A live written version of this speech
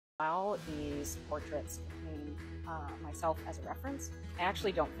While these portraits contain myself as a reference, I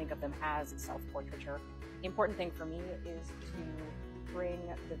actually don't think of them as self-portraiture. The important thing for me is to bring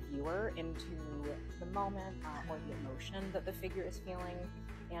the viewer into the moment or the emotion that the figure is feeling,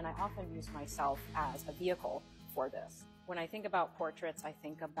 and I often use myself as a vehicle for this. When I think about portraits, I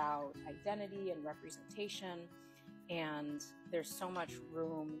think about identity and representation, and there's so much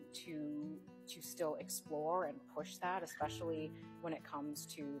room to still explore and push that, especially when it comes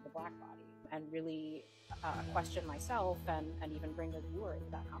to the Black body, and really question myself and even bring the viewer into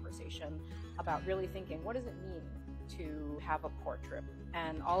that conversation about really thinking, what does it mean to have a portrait?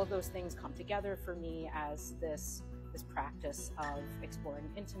 And all of those things come together for me as this practice of exploring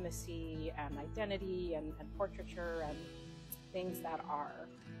intimacy and identity and portraiture and things that are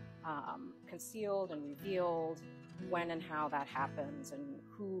concealed and revealed, when and how that happens and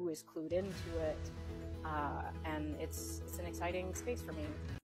who is clued into it. And it's an exciting space for me.